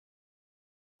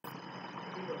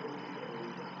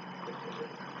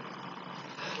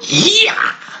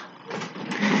Yeah!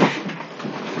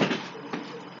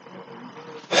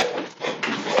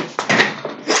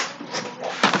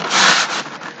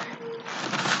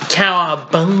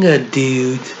 Cowabunga,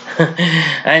 dude.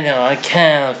 I know, I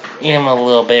kind of am a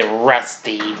little bit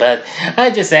rusty, but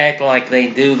I just act like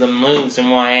they do the moves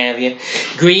and what have you.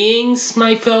 Greetings,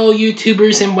 my fellow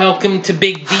YouTubers, and welcome to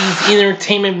Big D's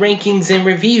Entertainment Rankings and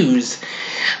Reviews.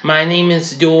 My name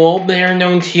is Doyle, better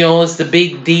known to you all as the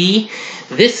Big D.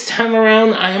 This time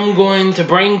around, I am going to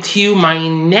bring to you my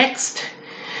next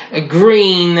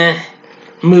green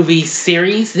movie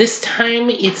series. This time,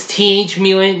 it's Teenage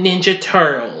Mutant Ninja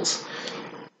Turtles.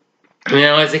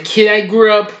 Now, as a kid, I grew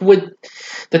up with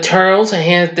the Turtles. I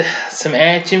had some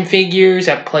action figures.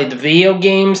 I played the video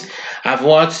games. I've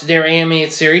watched their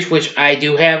animated series, which I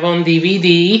do have on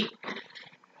DVD.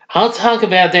 I'll talk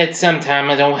about that sometime.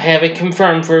 I don't have it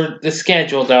confirmed for the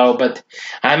schedule, though, but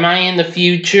I might in the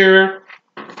future.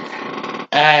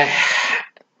 I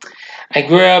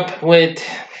grew up with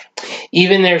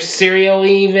even their cereal,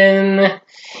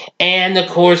 and, of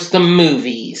course, the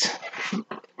movies.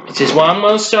 Which is what I'm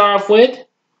going to start off with.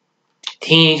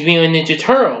 Teenage Mutant Ninja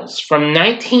Turtles from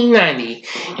 1990.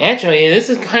 Actually, this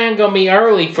is kind of going to be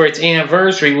early for its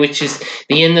anniversary, which is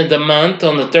the end of the month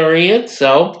on the 30th.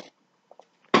 So,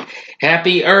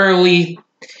 happy early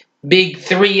Big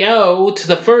 3-0 to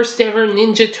the first ever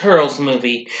Ninja Turtles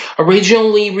movie.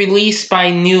 Originally released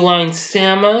by New Line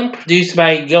Cinema, produced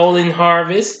by Golden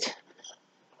Harvest,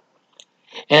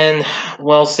 and,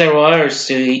 well, several other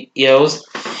studios.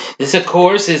 This, of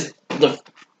course, is the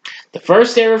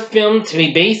first ever film to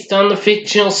be based on the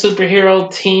fictional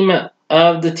superhero team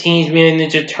of the Teenage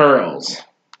Mutant Ninja Turtles.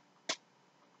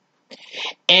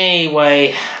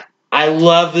 Anyway, I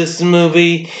love this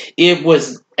movie. It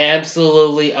was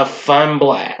absolutely a fun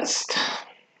blast.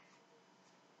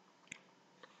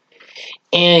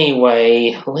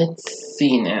 Anyway, let's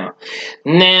see now.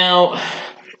 Now,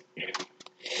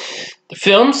 the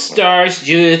film stars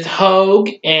Judith Hoag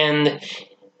and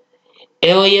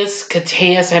Elias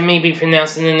Koteas. I may be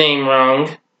pronouncing the name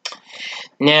wrong.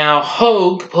 Now,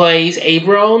 Hoag plays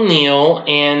April O'Neil,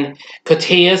 and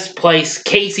Koteas plays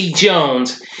Casey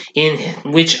Jones, in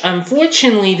which,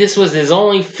 unfortunately, this was his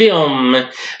only film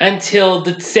until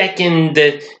the second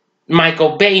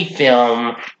Michael Bay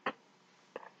film.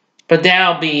 But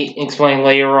that'll be explained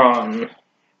later on.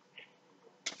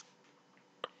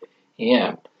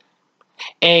 Yeah.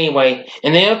 Anyway,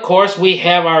 and then of course we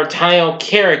have our title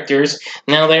characters.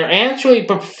 Now they're actually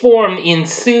performed in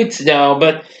suits though,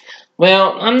 but,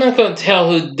 well, I'm not going to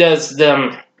tell who does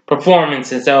the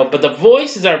performances though, but the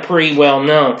voices are pretty well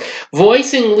known.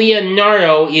 Voicing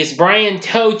Leonardo is Brian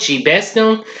Tochi, best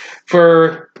known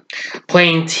for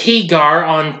playing Tigar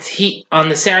on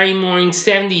the Saturday morning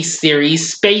 70s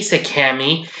series Space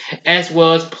Academy, as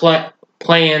well as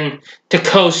playing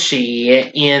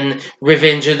Takoshi in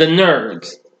Revenge of the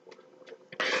Nerds.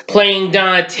 Playing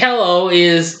Donatello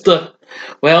is kind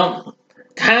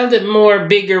of the more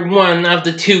bigger one of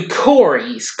the two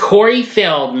Corys, Corey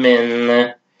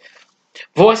Feldman.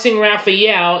 Voicing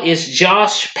Raphael is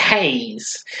Josh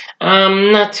Pays.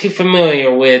 I'm not too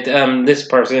familiar with this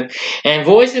person. And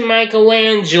voicing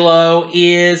Michelangelo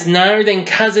is none other than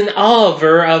Cousin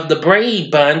Oliver of the Brady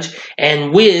Bunch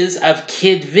and Wiz of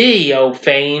Kid Video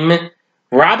fame,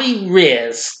 Robbie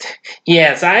Wrist.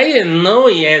 Yes, I didn't know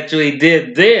he actually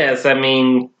did this. I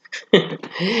mean,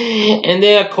 and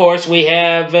then of course we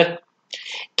have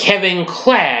Kevin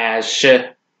Clash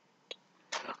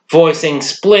voicing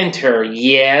Splinter.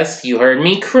 Yes, you heard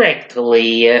me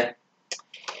correctly.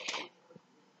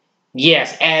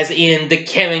 Yes, as in the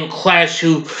Kevin Clash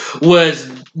who was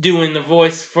doing the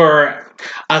voice for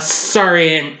a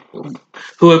certain,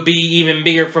 who would be even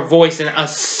bigger for voicing a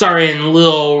certain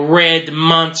little red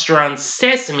monster on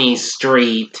Sesame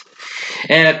Street.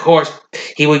 And of course,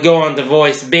 he would go on to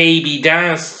voice Baby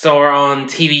Dinosaur on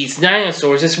TV's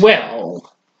Dinosaurs as well.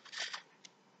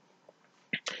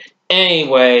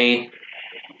 Anyway,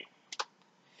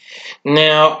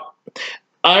 now,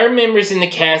 other members in the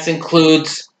cast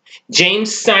includes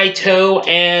James Saito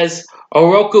as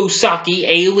Oroku Saki,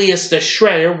 alias the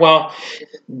Shredder, while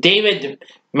David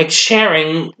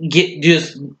McSharing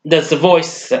does the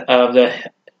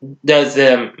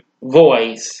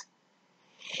voice.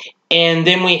 And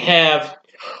then we have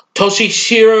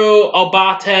Toshishiro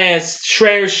Obata as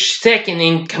Shredder's second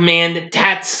in command,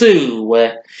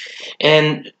 Tatsu,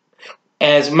 and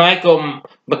as Michael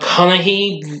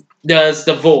McConaughey does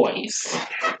the voice.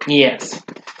 Yes.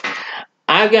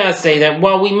 I've got to say that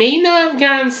while we may not have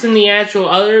gotten some of the actual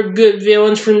other good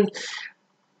villains from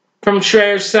from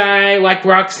Shredder's side, like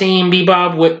Roxy and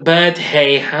Bebop, but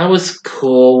hey, I was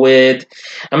cool with.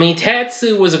 I mean,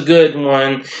 Tatsu was a good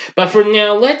one, but for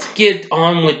now, let's get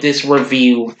on with this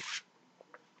review.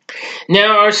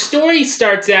 Now, our story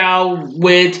starts out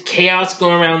with chaos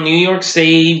going around New York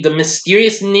City. The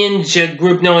mysterious ninja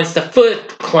group known as the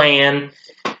Foot Clan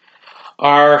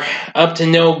are up to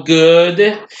no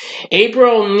good.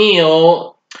 April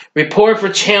O'Neil, reporter for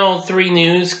Channel 3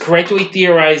 News, correctly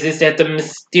theorizes that the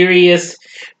mysterious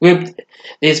group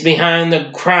is behind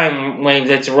the crime wave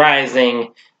that's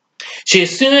rising. She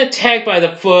is soon attacked by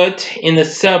the Foot in the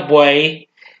subway.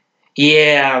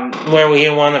 Yeah, where we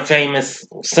hear one of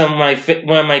my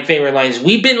favorite lines.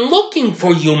 "We've been looking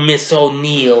for you, Miss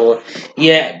O'Neil."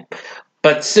 Yeah,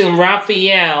 but soon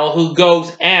Raphael, who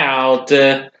goes out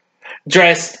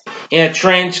dressed in a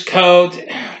trench coat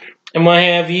and what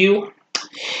have you.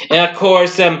 And of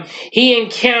course, he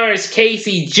encounters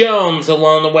Casey Jones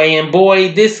along the way, and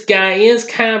boy, this guy is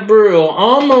kind of brutal,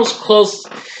 almost close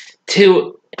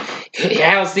to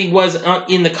how he was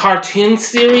in the cartoon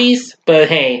series, but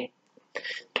hey,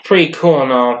 pretty cool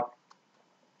and all.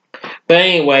 But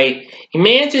anyway, he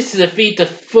manages to defeat the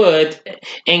Foot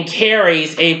and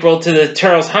carries April to the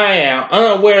Turtles' hideout,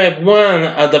 unaware that one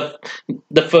of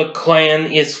the Foot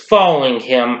Clan is following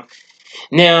him.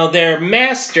 Now, their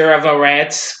master of a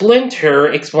rat, Splinter,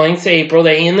 explains to April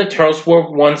that he and the Turtles were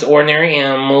once ordinary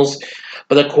animals,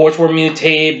 but of course were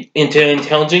mutated into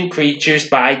intelligent creatures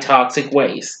by toxic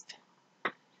waste,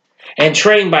 and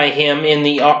trained by him in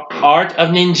the art of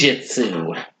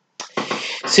ninjutsu.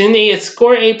 Soon they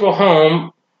escort April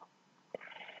home,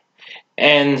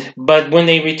 but when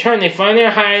they return, they find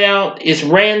their hideout is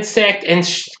ransacked and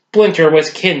Splinter was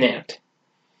kidnapped.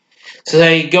 So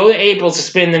they go to April's to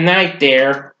spend the night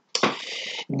there.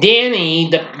 Danny,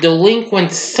 the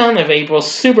delinquent son of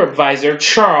April's supervisor,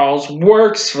 Charles,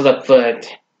 works for the Foot.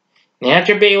 And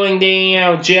after bailing Danny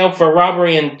out of jail for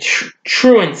robbery and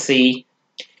truancy,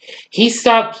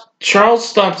 Charles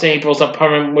stops April's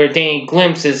apartment where Danny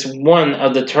glimpses one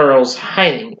of the Turtles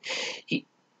hiding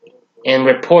and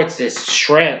reports this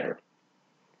Shredder.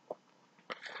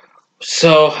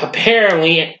 So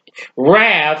apparently,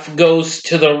 Raph goes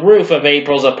to the roof of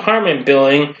April's apartment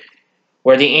building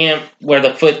where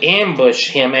the Foot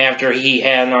ambushed him after he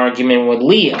had an argument with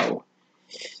Leo.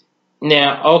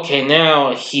 Now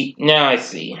I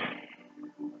see.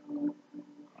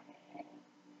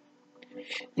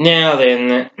 Now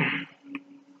then,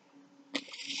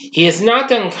 he is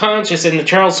knocked unconscious and the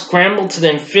Turtles scramble to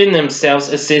defend themselves,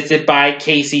 assisted by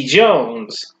Casey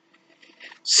Jones.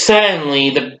 Suddenly,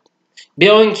 the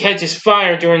building catches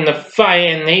fire during the fight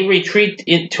and they retreat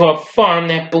into a farm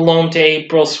that belonged to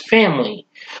April's family.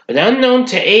 But unknown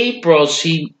to April,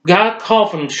 she got a call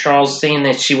from Charles saying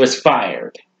that she was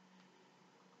fired.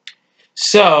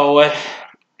 So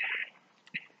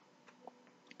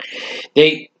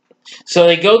they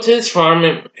go to this farm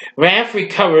and Raph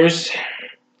recovers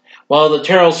while the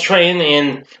Turtles train,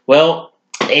 and well,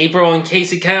 April and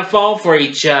Casey kind of fall for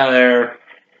each other.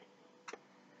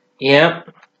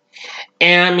 Yep.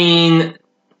 And I mean,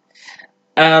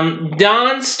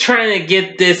 Don's trying to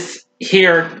get this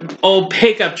here old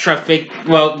pickup truck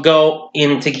go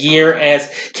into gear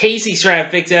as Casey's trying to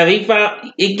fix it up.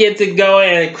 He gets it going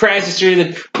and it crashes through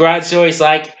the garage door. He's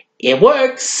like, "It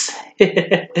works."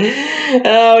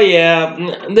 Oh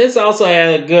yeah, this also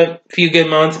had a few good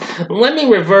moments. Let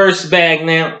me reverse back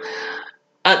now.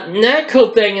 Another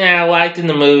cool thing that I liked in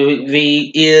the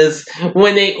movie is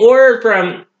when they ordered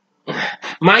from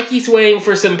Mikey's waiting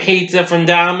for some pizza from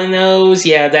Domino's.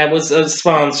 Yeah, that was a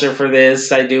sponsor for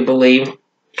this, I do believe.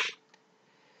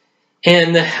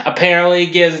 And apparently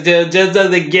just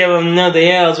doesn't give him nothing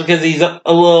else because he's a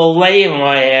little late and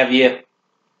what have you.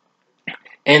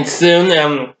 And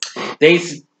soon,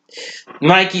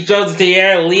 Mikey throws it to the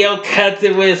air, Leo cuts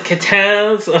it with his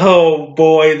katanas. Oh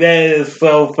boy, that is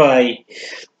so funny.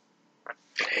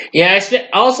 Yeah, I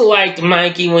also liked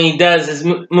Mikey when he does his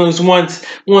moves once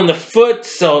one of the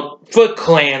Foot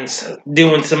Clan's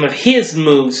doing some of his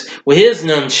moves with his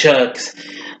nunchucks.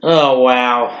 Oh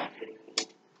wow.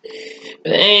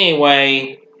 But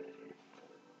anyway,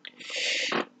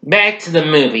 back to the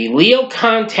movie. Leo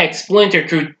contacts Splinter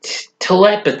through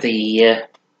telepathy,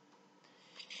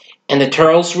 and the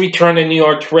Turtles return to New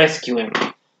York to rescue him.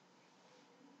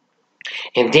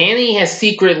 And Danny has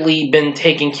secretly been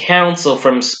taking counsel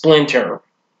from Splinter,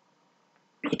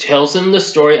 who tells him the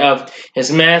story of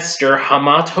his master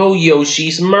Hamato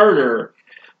Yoshi's murder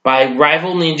by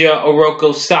rival ninja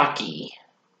Oroku Saki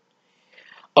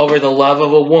over the love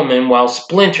of a woman, while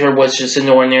Splinter was just an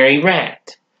ordinary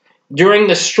rat. During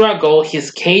the struggle,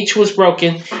 his cage was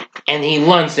broken and he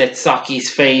lunged at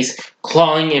Saki's face,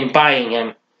 clawing and biting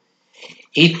him.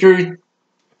 He threw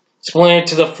Splinter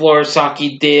to the floor,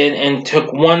 Saki did, and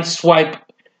took one swipe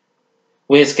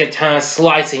with his katana,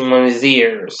 slicing one of his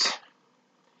ears.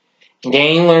 Then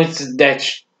he learns that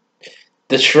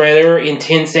the Shredder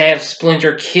intends to have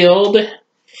Splinter killed.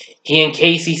 He and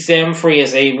Casey set him free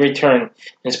as they return,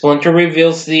 and Splinter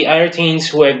reveals to the other teens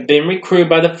who have been recruited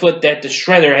by the Foot that the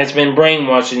Shredder has been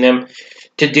brainwashing them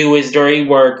to do his dirty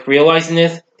work. Realizing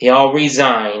this, they all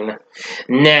resign.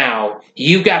 Now,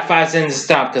 you've got 5 seconds to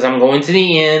stop, because I'm going to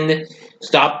the end.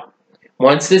 Stop.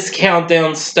 Once this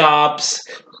countdown stops,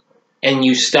 and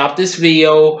you stop this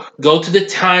video, go to the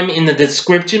time in the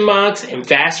description box and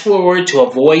fast forward to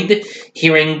avoid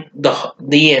hearing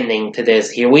the ending to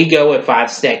this. Here we go at 5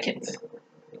 seconds.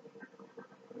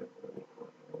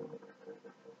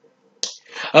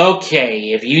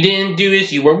 Okay, if you didn't do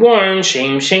this, you were warned.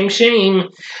 Shame, shame, shame.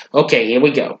 Okay, here we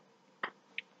go.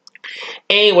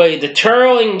 Anyway, the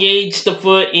Turtle engaged the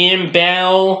Foot in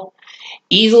battle.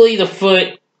 Easily the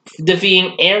Foot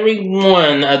defeating every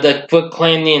one of the Foot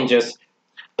Clan ninjas.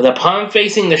 But upon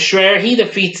facing the Shredder, he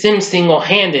defeats him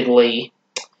single-handedly.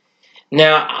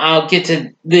 Now, I'll get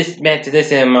to this back to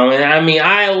this in a moment. I mean,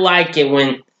 I like it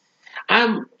when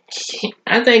I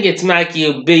think it's Mikey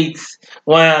who beats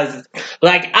when I was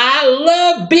like, I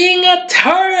love being a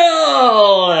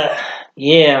turtle.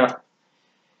 Yeah.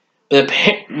 But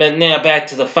now back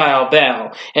to the final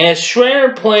battle. As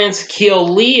Shredder plans to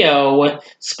kill Leo,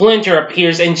 Splinter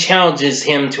appears and challenges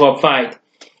him to a fight.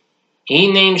 He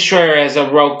names Shredder as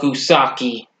Oroku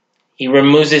Saki. He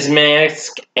removes his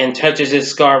mask and touches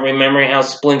his scar, remembering how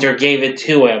Splinter gave it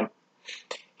to him.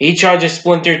 He charges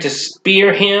Splinter to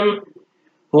spear him,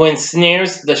 who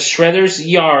ensnares the Shredder's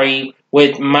Yari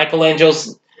with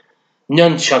Michelangelo's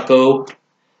nunchaku,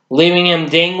 leaving him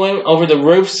dangling over the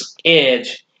roof's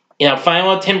edge. In a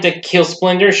final attempt to kill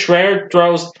Splinter, Shredder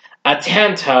throws a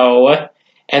Tanto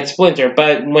at Splinter,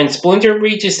 but when Splinter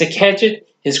reaches to catch it,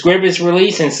 his grip is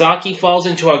released and Saki falls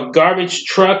into a garbage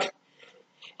truck,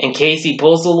 and Casey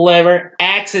pulls the lever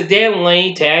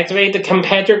accidentally to activate the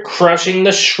compactor, crushing the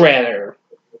Shredder.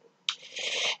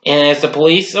 And as the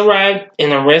police arrive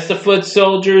and arrest the Foot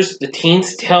soldiers, the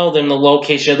teens tell them the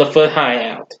location of the Foot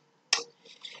hideout.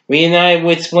 Reunited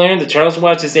with Splinter, the Turtles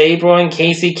watch as April and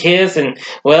Casey kiss, and,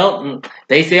 well,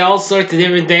 they say all sorts of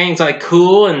different things like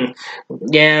cool and,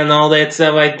 yeah, and all that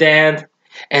stuff like that.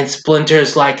 And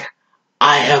Splinter's like,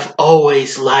 I have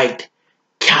always liked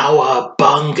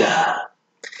Cowabunga.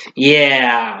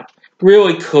 Yeah,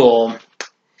 really cool.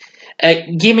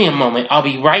 Give me a moment. I'll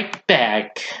be right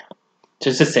back.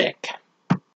 Just a sec.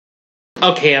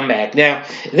 Okay, I'm back. Now,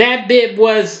 that bit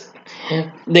was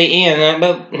the end,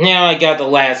 but now I got the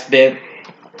last bit.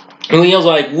 Leo's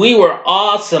like, we were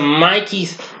awesome.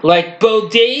 Mikey's like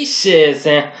bodacious.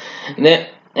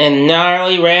 And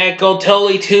gnarly, radical,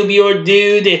 totally tubular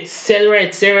dude, etc.,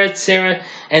 etc., etc.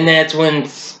 And that's when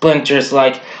Splinter's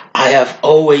like, I have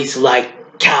always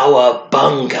liked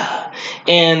Cowabunga.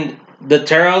 And the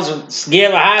Turtles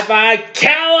give a high five,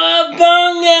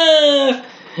 Cowabunga!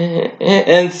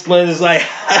 And Splinter's like,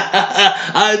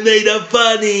 I made it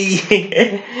funny.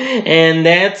 And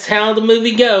that's how the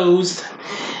movie goes.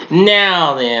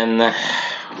 Now then,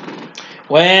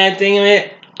 what I think of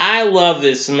it, I love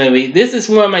this movie. This is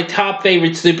one of my top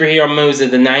favorite superhero movies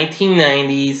of the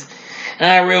 1990s.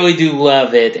 I really do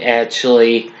love it,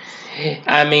 actually.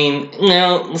 I mean, you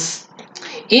know,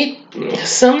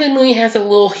 some of the movie has a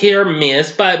little hit or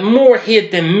miss, but more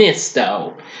hit than miss,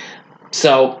 though.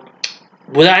 So,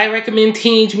 would I recommend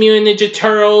Teenage Mutant Ninja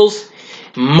Turtles?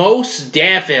 Most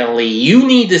definitely. You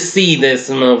need to see this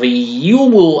movie. You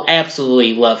will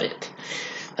absolutely love it.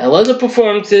 I love the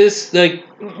performances, the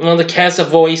cast of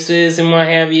voices and what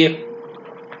have you.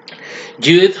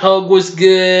 Judith Hoag was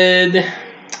good.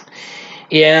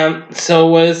 Yeah, so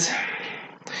was,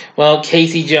 well,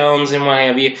 Casey Jones and what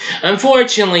have you.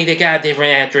 Unfortunately, they got a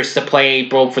different actress to play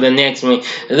April for the next movie.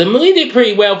 The movie did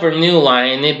pretty well for New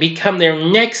Line, and it become their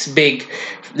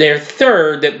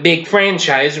third big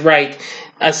franchise, right,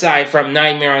 aside from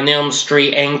Nightmare on Elm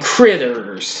Street and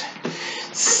Critters.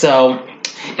 So,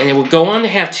 and it will go on to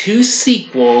have 2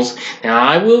 sequels. Now,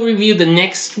 I will review the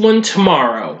next one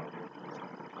tomorrow.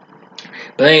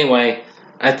 But anyway,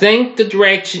 I think the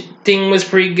directing was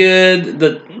pretty good.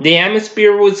 The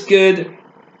atmosphere was good.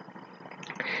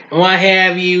 And what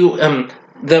have you.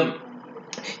 The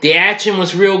The action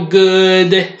was real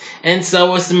good, and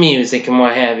so was the music and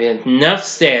what have you. Enough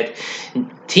said.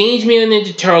 Teenage Mutant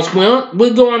Ninja Turtles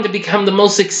will go on to become the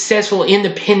most successful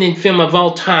independent film of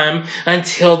all time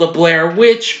until the Blair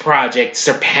Witch Project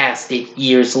surpassed it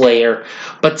years later.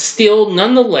 But still,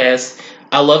 nonetheless,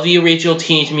 I love the original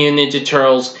Teenage Mutant Ninja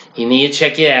Turtles. You need to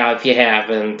check it out if you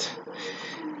haven't.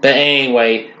 But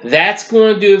anyway, that's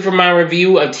going to do it for my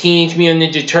review of Teenage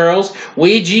Mutant Ninja Turtles. What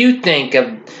did you think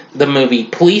of the movie?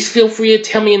 Please feel free to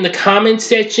tell me in the comment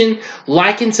section.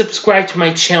 Like and subscribe to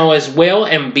my channel as well,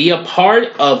 and be a part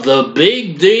of the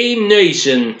Big D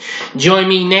Nation. Join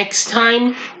me next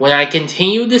time when I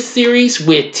continue the series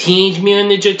with Teenage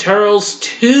Mutant Ninja Turtles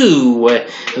 2,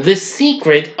 The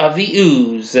Secret of the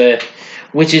Ooze,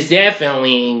 which is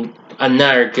definitely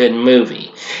another good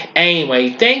movie.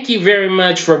 Anyway, thank you very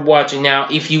much for watching. Now,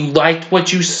 if you liked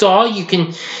what you saw, you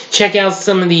can check out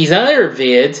some of these other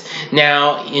vids.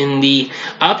 Now, in the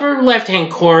upper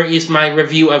left-hand corner is my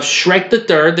review of Shrek the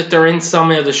third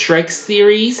installment of the Shrek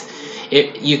series.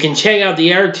 You can check out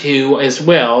the other two as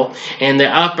well. And the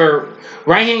upper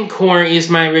right-hand corner is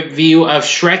my review of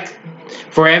Shrek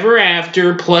Forever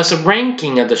After, plus a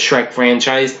ranking of the Shrek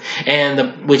franchise,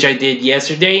 which I did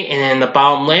yesterday. And in the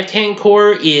bottom left-hand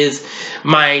corner is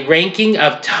my ranking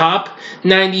of top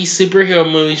 90 superhero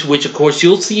movies, which of course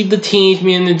you'll see the Teenage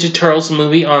Mutant Ninja Turtles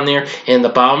movie on there. And the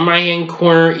bottom right-hand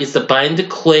corner is the button to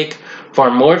click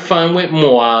for more fun with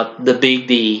moi, the Big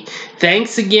D.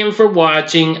 Thanks again for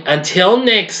watching. Until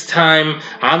next time,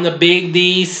 I'm the Big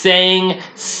D saying,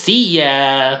 see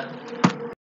ya!